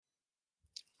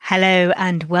Hello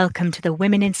and welcome to the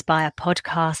Women Inspire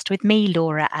podcast with me,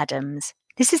 Laura Adams.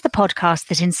 This is the podcast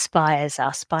that inspires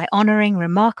us by honouring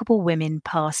remarkable women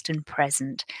past and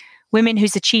present, women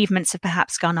whose achievements have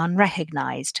perhaps gone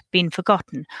unrecognised, been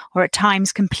forgotten, or at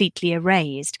times completely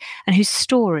erased, and whose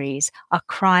stories are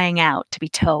crying out to be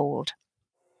told.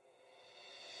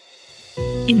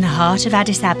 In the heart of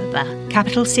Addis Ababa,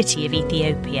 capital city of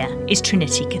Ethiopia, is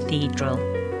Trinity Cathedral.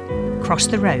 Cross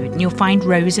the road and you'll find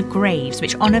rows of graves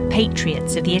which honour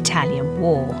patriots of the Italian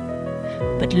War.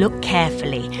 But look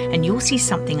carefully and you'll see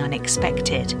something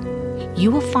unexpected. You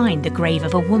will find the grave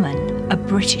of a woman, a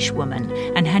British woman,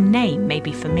 and her name may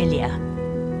be familiar.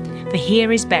 For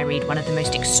here is buried one of the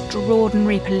most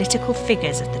extraordinary political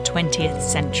figures of the 20th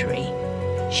century.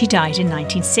 She died in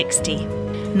 1960,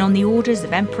 and on the orders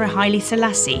of Emperor Haile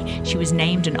Selassie, she was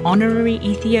named an honorary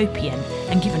Ethiopian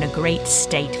and given a great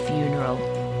state funeral.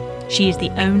 She is the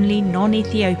only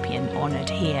non-Ethiopian honoured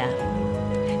here.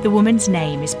 The woman's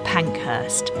name is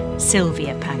Pankhurst,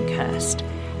 Sylvia Pankhurst,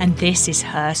 and this is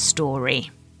her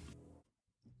story.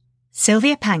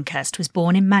 Sylvia Pankhurst was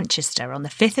born in Manchester on the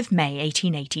 5th of May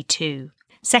 1882,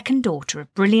 second daughter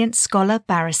of brilliant scholar,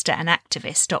 barrister and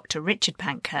activist Dr. Richard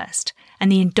Pankhurst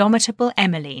and the indomitable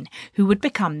Emmeline, who would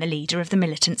become the leader of the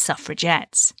militant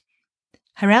suffragettes.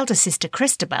 Her elder sister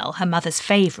Christabel, her mother's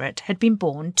favourite, had been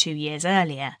born 2 years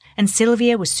earlier, and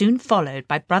Sylvia was soon followed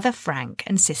by brother Frank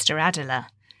and sister Adela.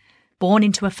 Born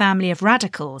into a family of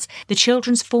radicals, the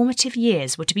children's formative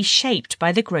years were to be shaped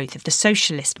by the growth of the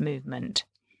socialist movement.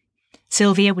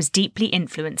 Sylvia was deeply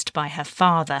influenced by her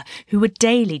father, who would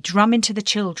daily drum into the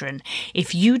children,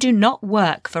 "If you do not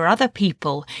work for other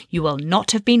people, you will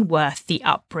not have been worth the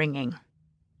upbringing."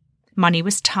 Money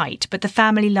was tight, but the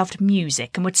family loved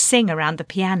music and would sing around the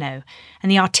piano,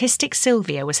 and the artistic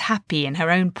Sylvia was happy in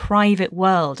her own private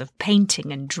world of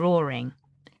painting and drawing.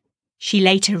 She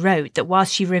later wrote that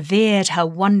whilst she revered her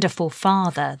wonderful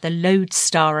father, the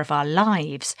lodestar of our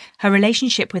lives, her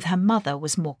relationship with her mother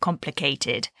was more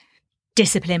complicated.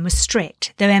 Discipline was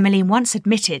strict, though Emmeline once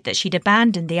admitted that she'd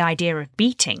abandoned the idea of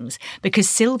beatings because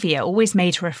Sylvia always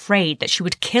made her afraid that she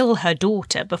would kill her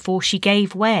daughter before she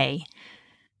gave way.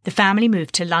 The family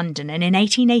moved to London, and in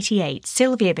 1888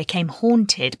 Sylvia became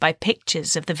haunted by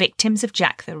pictures of the victims of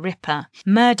Jack the Ripper,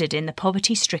 murdered in the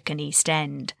poverty-stricken East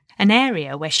End, an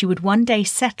area where she would one day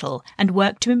settle and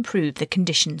work to improve the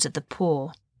conditions of the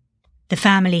poor. The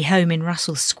family home in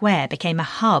Russell Square became a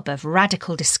hub of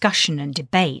radical discussion and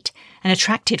debate and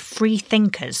attracted free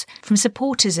thinkers, from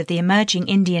supporters of the emerging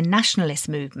Indian nationalist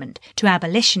movement to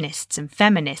abolitionists and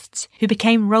feminists who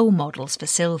became role models for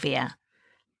Sylvia.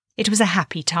 It was a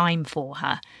happy time for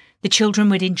her. The children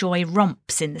would enjoy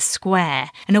romps in the square,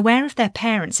 and aware of their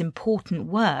parents' important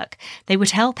work, they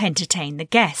would help entertain the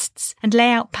guests and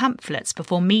lay out pamphlets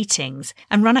before meetings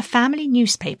and run a family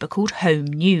newspaper called Home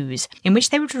News, in which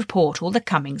they would report all the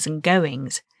comings and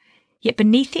goings. Yet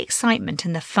beneath the excitement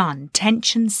and the fun,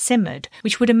 tensions simmered,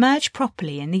 which would emerge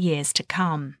properly in the years to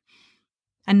come.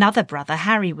 Another brother,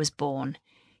 Harry, was born.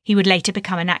 He would later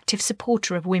become an active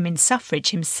supporter of women's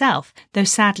suffrage himself, though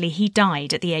sadly he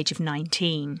died at the age of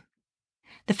 19.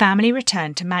 The family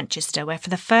returned to Manchester, where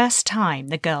for the first time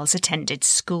the girls attended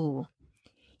school.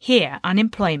 Here,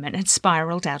 unemployment had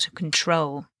spiralled out of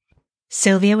control.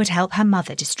 Sylvia would help her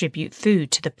mother distribute food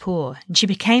to the poor, and she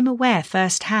became aware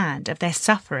firsthand of their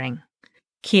suffering.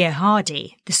 Keir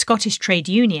Hardie, the Scottish trade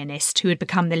unionist who had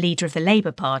become the leader of the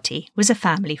Labour Party, was a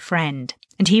family friend,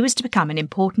 and he was to become an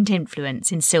important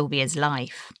influence in Sylvia's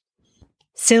life.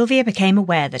 Sylvia became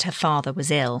aware that her father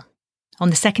was ill. On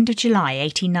the 2nd of July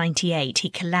 1898 he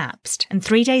collapsed, and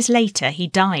 3 days later he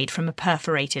died from a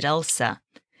perforated ulcer.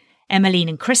 Emmeline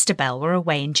and Christabel were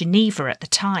away in Geneva at the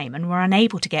time and were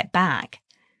unable to get back.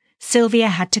 Sylvia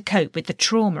had to cope with the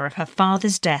trauma of her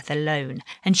father's death alone,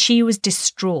 and she was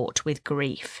distraught with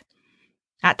grief.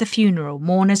 At the funeral,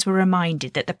 mourners were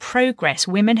reminded that the progress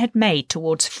women had made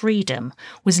towards freedom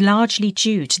was largely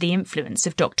due to the influence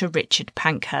of Dr. Richard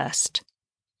Pankhurst.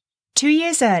 2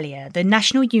 years earlier, the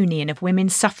National Union of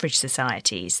Women's Suffrage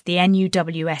Societies, the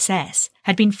NUWSS,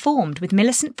 had been formed with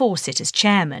Millicent Fawcett as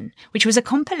chairman, which was a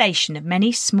compilation of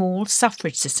many small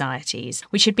suffrage societies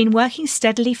which had been working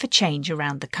steadily for change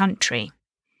around the country.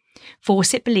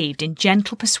 Fawcett believed in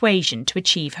gentle persuasion to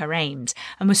achieve her aims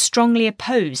and was strongly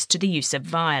opposed to the use of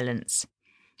violence.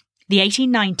 The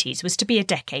 1890s was to be a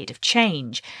decade of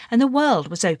change, and the world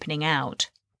was opening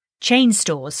out. Chain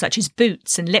stores such as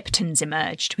Boots and Lipton's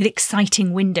emerged with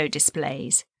exciting window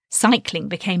displays. Cycling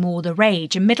became all the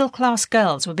rage, and middle-class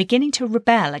girls were beginning to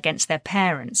rebel against their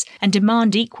parents and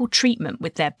demand equal treatment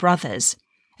with their brothers.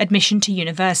 Admission to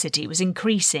university was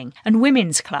increasing and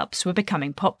women's clubs were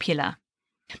becoming popular.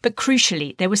 But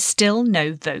crucially, there was still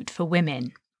no vote for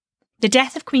women. The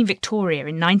death of Queen Victoria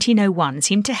in 1901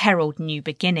 seemed to herald new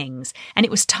beginnings, and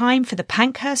it was time for the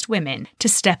Pankhurst women to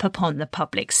step upon the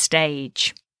public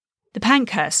stage. The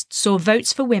Pankhursts saw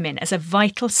votes for women as a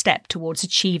vital step towards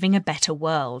achieving a better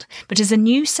world, but as a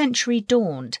new century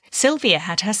dawned, Sylvia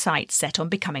had her sights set on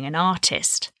becoming an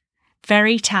artist.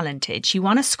 Very talented, she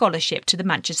won a scholarship to the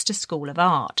Manchester School of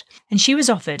Art, and she was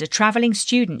offered a travelling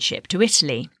studentship to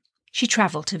Italy. She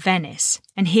travelled to Venice,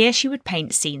 and here she would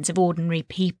paint scenes of ordinary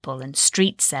people and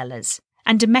street sellers,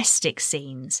 and domestic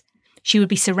scenes. She would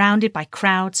be surrounded by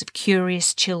crowds of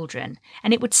curious children,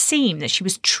 and it would seem that she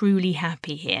was truly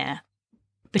happy here.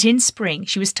 But in spring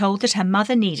she was told that her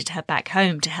mother needed her back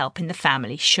home to help in the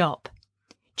family shop.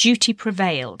 Duty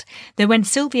prevailed, though when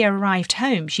Sylvia arrived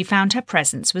home she found her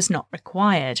presence was not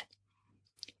required.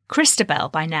 Christabel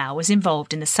by now was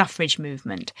involved in the suffrage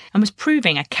movement and was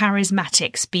proving a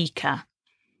charismatic speaker.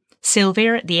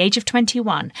 Sylvia, at the age of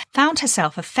 21, found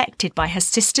herself affected by her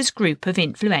sister's group of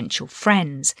influential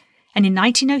friends, and in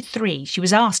 1903 she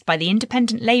was asked by the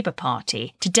Independent Labour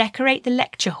Party to decorate the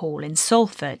lecture hall in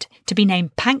Salford to be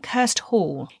named Pankhurst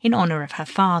Hall in honour of her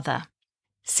father.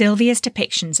 Sylvia's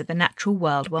depictions of the natural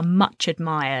world were much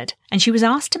admired, and she was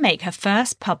asked to make her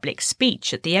first public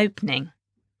speech at the opening.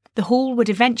 The hall would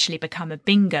eventually become a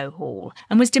bingo hall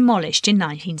and was demolished in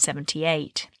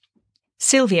 1978.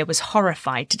 Sylvia was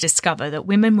horrified to discover that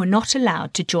women were not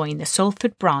allowed to join the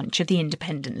Salford branch of the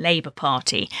Independent Labour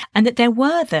Party, and that there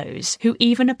were those who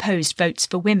even opposed votes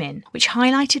for women, which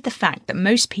highlighted the fact that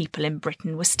most people in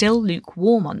Britain were still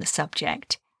lukewarm on the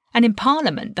subject. And in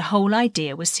Parliament, the whole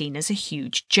idea was seen as a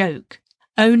huge joke.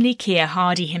 Only Keir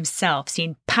Hardie himself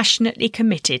seemed passionately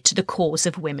committed to the cause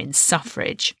of women's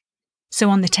suffrage. So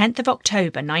on the 10th of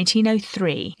October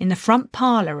 1903, in the front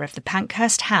parlour of the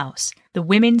Pankhurst House, the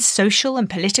Women's Social and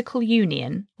Political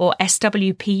Union, or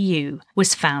SWPU,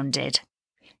 was founded.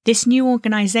 This new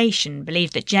organisation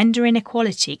believed that gender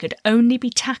inequality could only be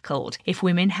tackled if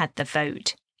women had the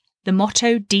vote. The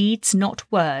motto "Deeds, not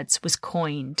words" was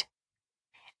coined.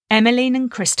 Emmeline and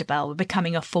Christabel were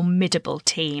becoming a formidable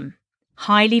team.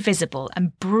 Highly visible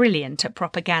and brilliant at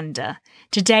propaganda,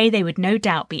 today they would no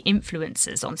doubt be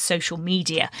influencers on social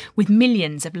media with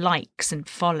millions of likes and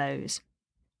follows.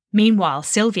 Meanwhile,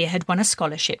 Sylvia had won a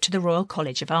scholarship to the Royal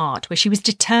College of Art, where she was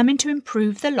determined to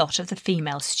improve the lot of the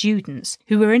female students,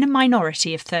 who were in a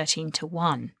minority of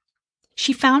 13-1.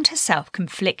 She found herself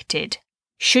conflicted.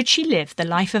 Should she live the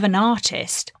life of an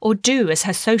artist, or do as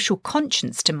her social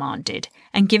conscience demanded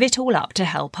and give it all up to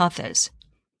help others?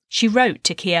 She wrote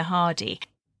to Keir Hardie,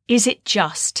 "Is it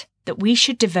just that we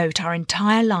should devote our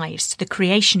entire lives to the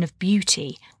creation of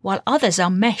beauty, while others are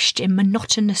meshed in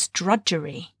monotonous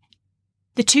drudgery?"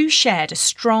 The two shared a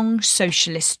strong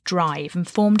socialist drive and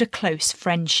formed a close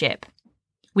friendship.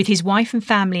 With his wife and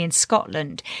family in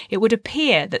Scotland, it would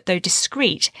appear that, though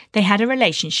discreet, they had a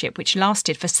relationship which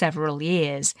lasted for several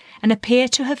years, and appear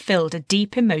to have filled a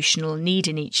deep emotional need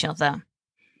in each other.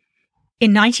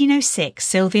 In 1906,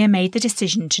 Sylvia made the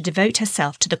decision to devote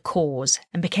herself to the cause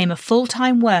and became a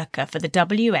full-time worker for the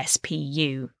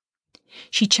WSPU.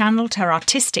 She channeled her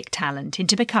artistic talent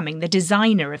into becoming the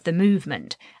designer of the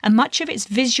movement, and much of its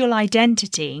visual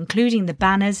identity, including the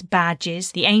banners,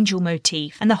 badges, the angel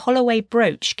motif, and the Holloway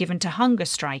brooch given to hunger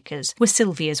strikers, was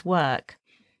Sylvia's work.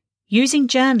 Using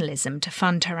journalism to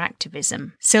fund her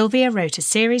activism, Sylvia wrote a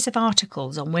series of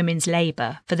articles on women's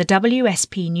labour for the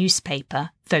WSP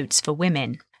newspaper Votes for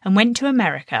Women, and went to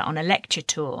America on a lecture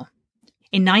tour.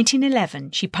 In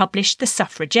 1911, she published The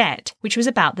Suffragette, which was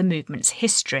about the movement's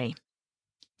history.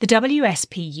 The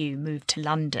WSPU moved to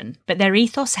London, but their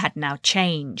ethos had now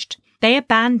changed. They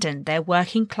abandoned their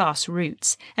working-class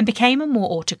roots and became a more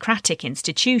autocratic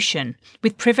institution,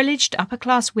 with privileged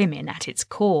upper-class women at its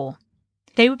core.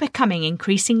 They were becoming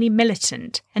increasingly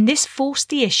militant, and this forced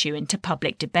the issue into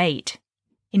public debate.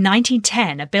 In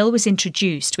 1910, a bill was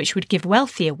introduced which would give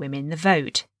wealthier women the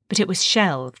vote, but it was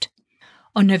shelved.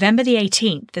 On November the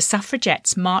 18th, the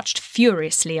suffragettes marched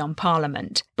furiously on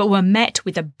Parliament, but were met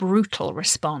with a brutal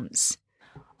response.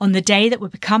 On the day that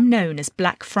would become known as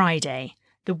Black Friday,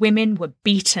 the women were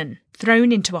beaten,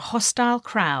 thrown into a hostile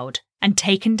crowd, and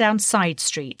taken down side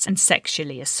streets and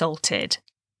sexually assaulted.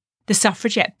 The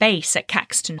suffragette base at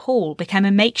Caxton Hall became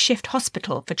a makeshift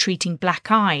hospital for treating black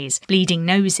eyes, bleeding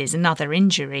noses and other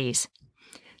injuries.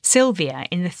 Sylvia,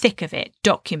 in the thick of it,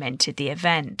 documented the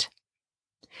event.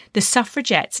 The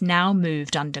suffragettes now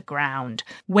moved underground,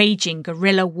 waging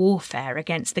guerrilla warfare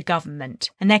against the government,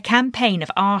 and their campaign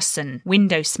of arson,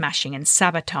 window smashing and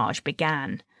sabotage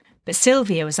began. But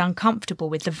Sylvia was uncomfortable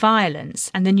with the violence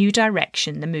and the new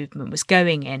direction the movement was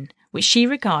going in, which she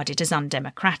regarded as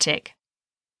undemocratic.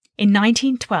 In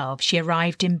 1912, she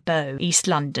arrived in Bow, East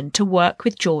London, to work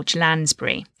with George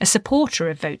Lansbury, a supporter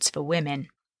of Votes for Women.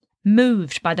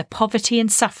 Moved by the poverty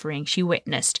and suffering she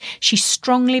witnessed, she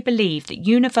strongly believed that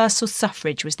universal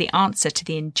suffrage was the answer to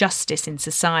the injustice in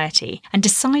society and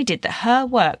decided that her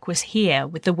work was here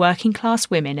with the working-class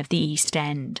women of the East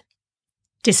End.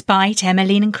 Despite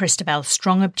Emmeline and Christabel's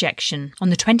strong objection, on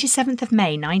the 27th of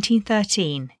May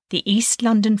 1913, the East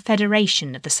London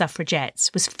Federation of the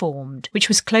Suffragettes was formed, which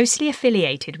was closely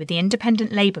affiliated with the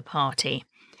Independent Labour Party,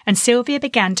 and Sylvia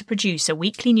began to produce a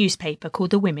weekly newspaper called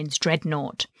the Women's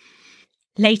Dreadnought.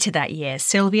 Later that year,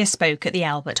 Sylvia spoke at the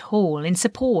Albert Hall in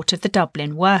support of the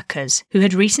Dublin workers, who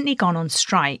had recently gone on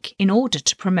strike in order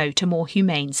to promote a more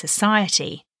humane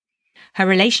society. Her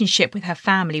relationship with her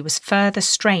family was further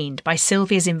strained by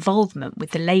Sylvia's involvement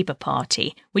with the Labour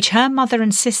Party, which her mother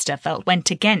and sister felt went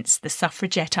against the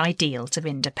suffragette ideals of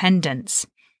independence.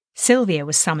 Sylvia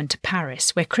was summoned to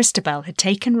Paris, where Christabel had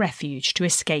taken refuge to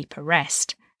escape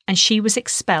arrest, and she was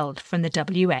expelled from the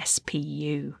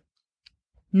WSPU.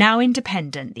 Now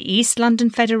independent, the East London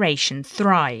Federation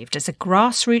thrived as a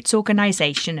grassroots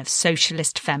organisation of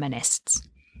socialist feminists.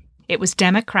 It was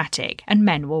democratic and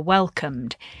men were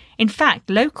welcomed. In fact,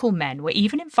 local men were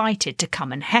even invited to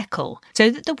come and heckle so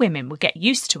that the women would get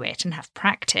used to it and have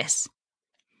practice.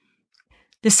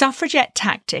 The suffragette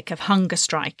tactic of hunger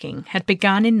striking had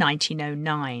begun in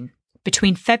 1909.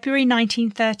 Between February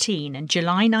 1913 and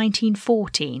July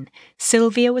 1914,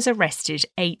 Sylvia was arrested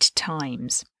 8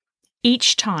 times.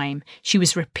 Each time, she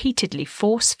was repeatedly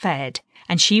force-fed,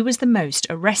 and she was the most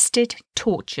arrested,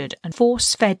 tortured and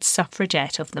force-fed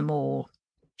suffragette of them all.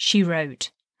 She wrote,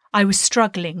 "I was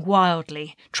struggling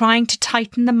wildly, trying to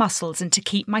tighten the muscles and to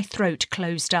keep my throat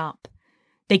closed up.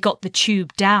 They got the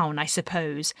tube down, I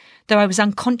suppose, though I was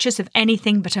unconscious of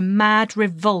anything but a mad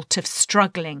revolt of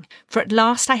struggling, for at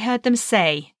last I heard them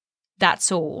say,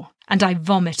 'That's all,' and I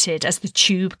vomited as the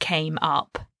tube came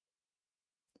up."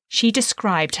 She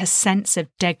described her sense of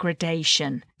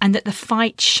degradation and that the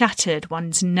fight shattered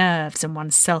one's nerves and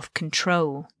one's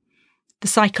self-control. The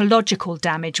psychological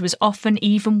damage was often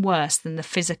even worse than the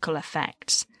physical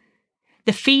effects.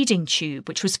 The feeding tube,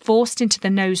 which was forced into the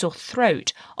nose or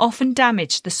throat, often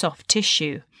damaged the soft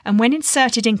tissue, and when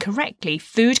inserted incorrectly,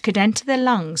 food could enter the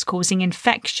lungs, causing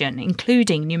infection,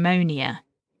 including pneumonia.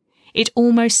 It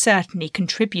almost certainly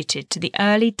contributed to the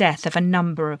early death of a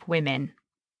number of women.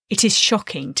 It is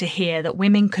shocking to hear that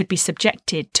women could be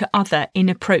subjected to other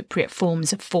inappropriate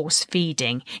forms of force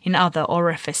feeding in other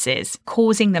orifices,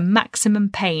 causing the maximum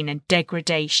pain and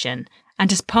degradation, and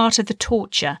as part of the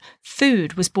torture,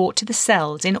 food was brought to the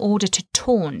cells in order to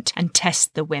taunt and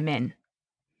test the women.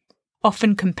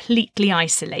 Often completely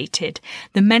isolated,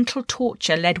 the mental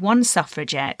torture led one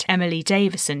suffragette, Emily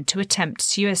Davison, to attempt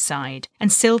suicide,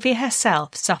 and Sylvia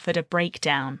herself suffered a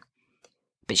breakdown.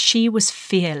 But she was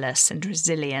fearless and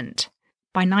resilient.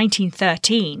 By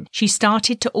 1913, she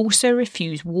started to also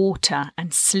refuse water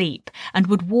and sleep and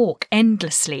would walk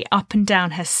endlessly up and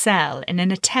down her cell in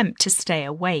an attempt to stay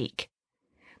awake.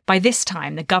 By this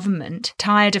time, the government,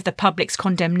 tired of the public's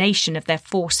condemnation of their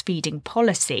force-feeding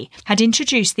policy, had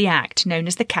introduced the act known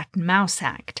as the Cat and Mouse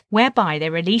Act, whereby they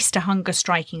released a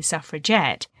hunger-striking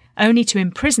suffragette, only to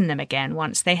imprison them again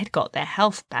once they had got their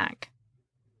health back.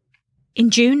 In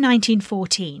June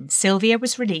 1914, Sylvia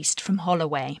was released from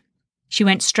Holloway. She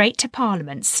went straight to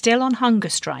Parliament, still on hunger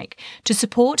strike, to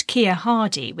support Keir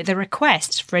Hardie with a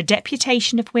request for a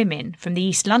deputation of women from the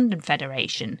East London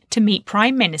Federation to meet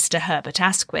Prime Minister Herbert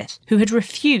Asquith, who had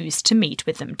refused to meet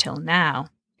with them till now.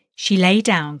 She lay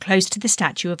down close to the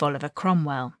statue of Oliver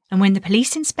Cromwell, and when the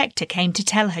police inspector came to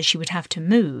tell her she would have to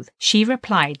move, she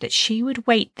replied that she would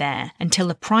wait there until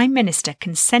the Prime Minister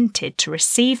consented to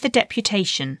receive the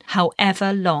deputation,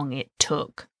 however long it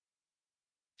took.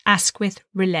 Asquith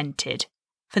relented.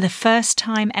 For the first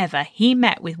time ever, he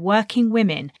met with working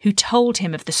women who told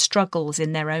him of the struggles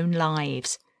in their own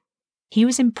lives. He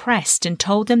was impressed and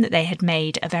told them that they had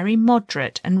made a very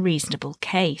moderate and reasonable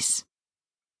case.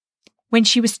 When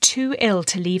she was too ill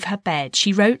to leave her bed,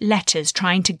 she wrote letters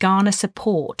trying to garner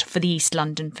support for the East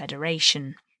London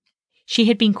Federation. She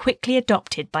had been quickly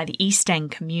adopted by the East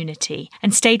End community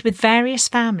and stayed with various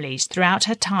families throughout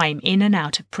her time in and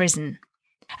out of prison.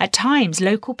 At times,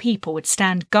 local people would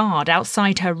stand guard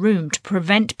outside her room to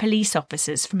prevent police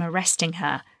officers from arresting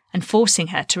her and forcing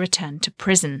her to return to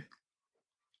prison.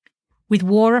 With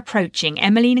war approaching,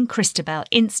 Emmeline and Christabel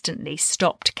instantly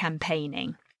stopped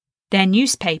campaigning. Their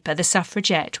newspaper, The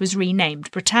Suffragette, was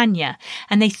renamed Britannia,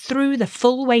 and they threw the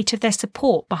full weight of their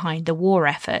support behind the war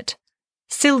effort.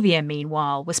 Sylvia,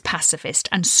 meanwhile, was pacifist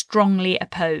and strongly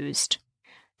opposed.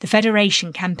 The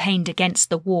Federation campaigned against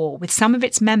the war, with some of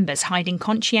its members hiding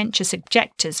conscientious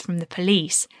objectors from the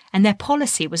police, and their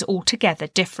policy was altogether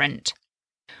different.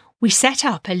 "We set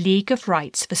up a League of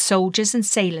Rights for soldiers and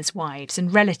sailors' wives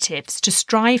and relatives to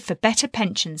strive for better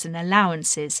pensions and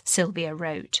allowances," Sylvia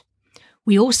wrote.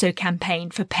 "We also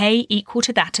campaigned for pay equal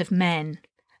to that of men.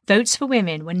 Votes for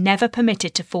women were never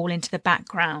permitted to fall into the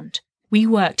background. We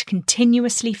worked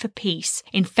continuously for peace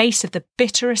in face of the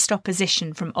bitterest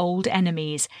opposition from old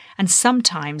enemies and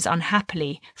sometimes,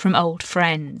 unhappily, from old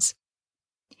friends."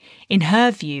 In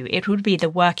her view, it would be the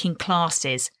working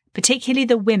classes, particularly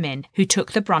the women, who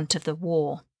took the brunt of the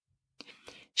war.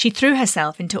 She threw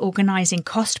herself into organising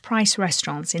cost-price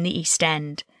restaurants in the East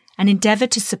End and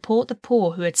endeavoured to support the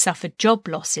poor who had suffered job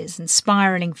losses and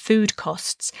spiralling food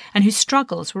costs and whose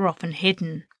struggles were often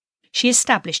hidden. She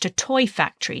established a toy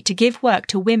factory to give work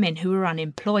to women who were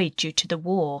unemployed due to the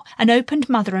war and opened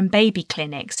mother and baby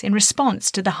clinics in response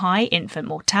to the high infant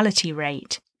mortality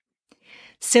rate.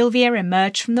 Sylvia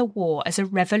emerged from the war as a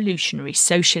revolutionary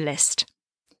socialist.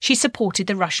 She supported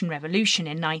the Russian Revolution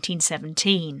in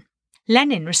 1917.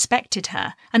 Lenin respected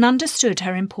her and understood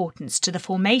her importance to the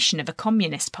formation of a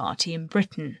communist party in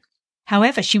Britain.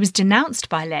 However, she was denounced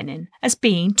by Lenin as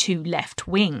being too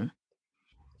left-wing.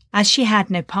 As she had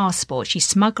no passport, she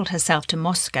smuggled herself to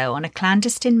Moscow on a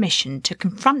clandestine mission to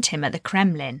confront him at the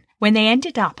Kremlin, when they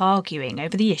ended up arguing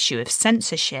over the issue of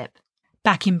censorship.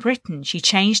 Back in Britain, she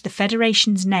changed the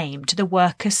Federation's name to the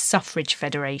Workers' Suffrage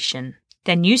Federation.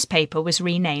 Their newspaper was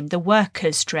renamed the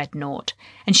Workers' Dreadnought,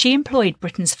 and she employed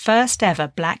Britain's first ever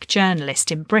black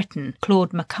journalist in Britain,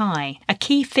 Claude Mackay, a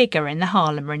key figure in the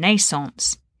Harlem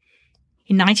Renaissance.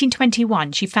 In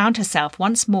 1921, she found herself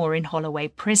once more in Holloway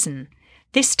Prison,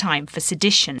 this time for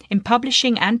sedition in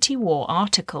publishing anti-war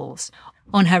articles.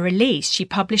 On her release, she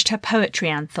published her poetry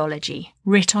anthology,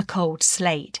 Writ on Cold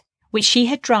Slate, which she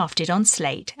had drafted on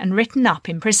slate and written up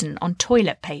in prison on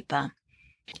toilet paper.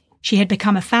 She had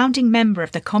become a founding member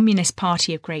of the Communist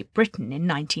Party of Great Britain in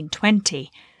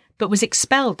 1920, but was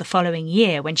expelled the following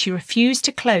year when she refused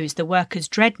to close the Workers'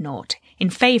 Dreadnought in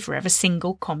favour of a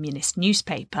single communist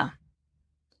newspaper.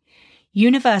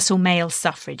 Universal male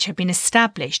suffrage had been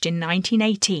established in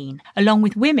 1918, along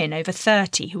with women over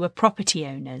 30 who were property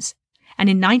owners, and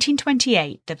in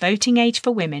 1928 the voting age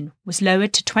for women was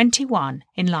lowered to 21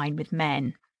 in line with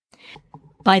men.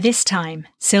 By this time,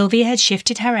 Sylvia had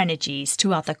shifted her energies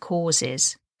to other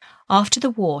causes. After the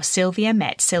war, Sylvia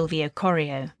met Silvio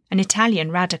Corio, an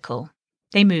Italian radical.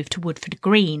 They moved to Woodford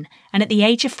Green, and at the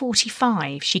age of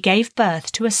 45 she gave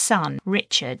birth to a son,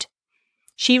 Richard.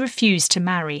 She refused to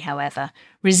marry, however,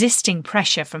 resisting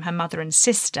pressure from her mother and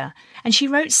sister, and she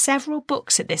wrote several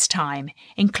books at this time,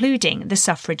 including the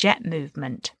suffragette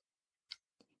movement.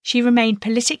 She remained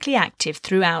politically active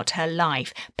throughout her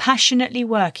life, passionately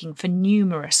working for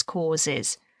numerous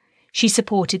causes. She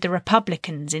supported the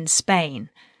Republicans in Spain,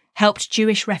 helped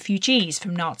Jewish refugees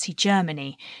from Nazi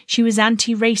Germany. She was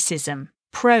anti-racism,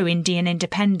 pro-Indian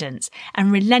independence,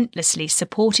 and relentlessly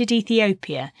supported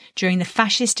Ethiopia during the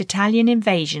fascist Italian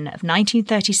invasion of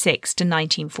 1936 to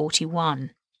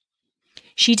 1941.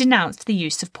 She denounced the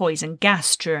use of poison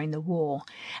gas during the war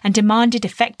and demanded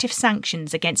effective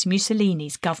sanctions against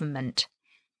Mussolini's government.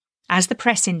 As the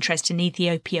press interest in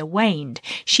Ethiopia waned,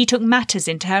 she took matters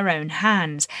into her own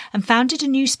hands and founded a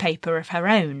newspaper of her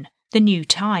own, The New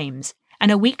Times,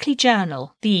 and a weekly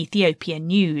journal, The Ethiopian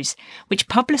News, which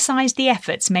publicised the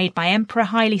efforts made by Emperor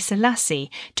Haile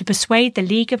Selassie to persuade the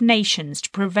League of Nations to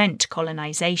prevent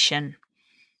colonisation.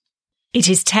 It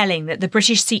is telling that the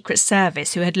British Secret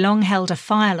Service, who had long held a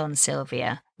file on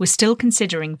Sylvia, was still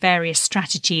considering various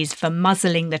strategies for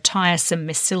muzzling the tiresome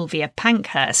Miss Sylvia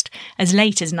Pankhurst as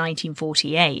late as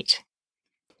 1948.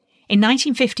 In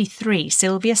 1953,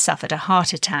 Sylvia suffered a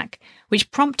heart attack, which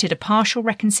prompted a partial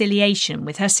reconciliation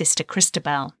with her sister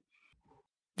Christabel.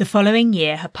 The following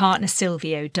year, her partner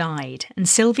Silvio died, and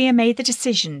Sylvia made the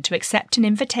decision to accept an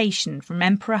invitation from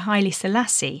Emperor Haile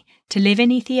Selassie to live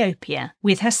in Ethiopia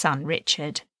with her son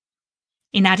Richard.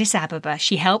 In Addis Ababa,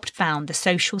 she helped found the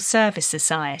Social Service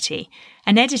Society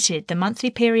and edited the monthly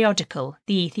periodical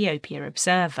The Ethiopia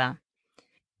Observer.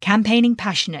 Campaigning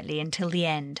passionately until the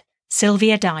end,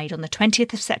 Sylvia died on the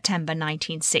 20th of September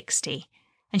 1960,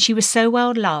 and she was so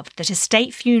well loved that a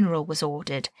state funeral was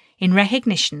ordered in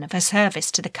recognition of her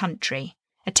service to the country,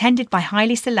 attended by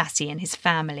Haile Selassie and his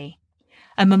family.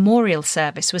 A memorial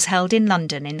service was held in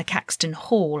London in the Caxton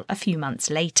Hall a few months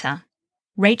later.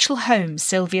 Rachel Holmes,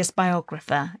 Sylvia's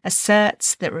biographer,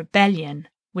 asserts that rebellion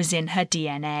was in her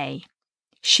DNA.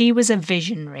 She was a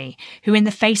visionary who, in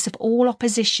the face of all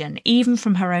opposition, even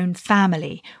from her own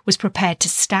family, was prepared to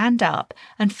stand up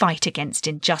and fight against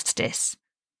injustice.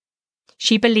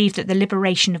 She believed that the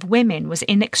liberation of women was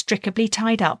inextricably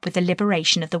tied up with the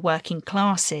liberation of the working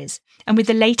classes, and with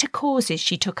the later causes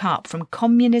she took up, from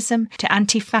communism to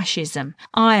anti-fascism,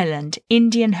 Ireland,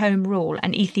 Indian Home Rule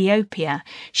and Ethiopia,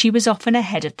 she was often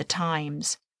ahead of the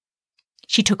times.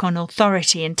 She took on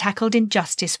authority and tackled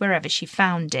injustice wherever she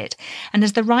found it, and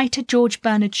as the writer George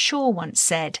Bernard Shaw once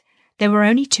said, there were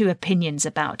only two opinions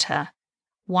about her.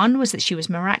 One was that she was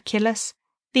miraculous,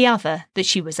 the other that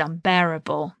she was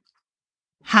unbearable.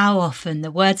 How often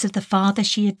the words of the father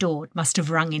she adored must have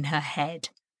rung in her head.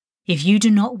 If you do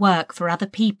not work for other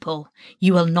people,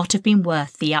 you will not have been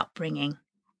worth the upbringing.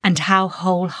 And how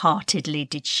wholeheartedly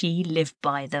did she live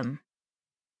by them.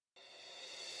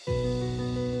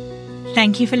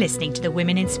 Thank you for listening to the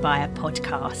Women Inspire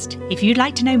podcast. If you'd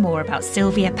like to know more about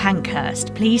Sylvia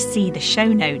Pankhurst, please see the show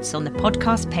notes on the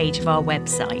podcast page of our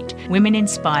website,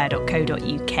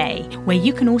 womeninspire.co.uk, where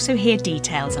you can also hear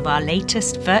details of our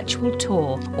latest virtual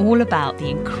tour all about the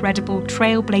incredible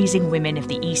trailblazing women of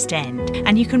the East End,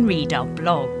 and you can read our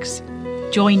blogs.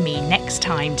 Join me next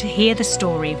time to hear the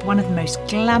story of one of the most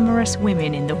glamorous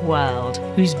women in the world,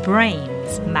 whose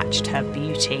brains matched her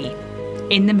beauty.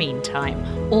 In the meantime,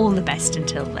 all the best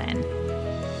until then.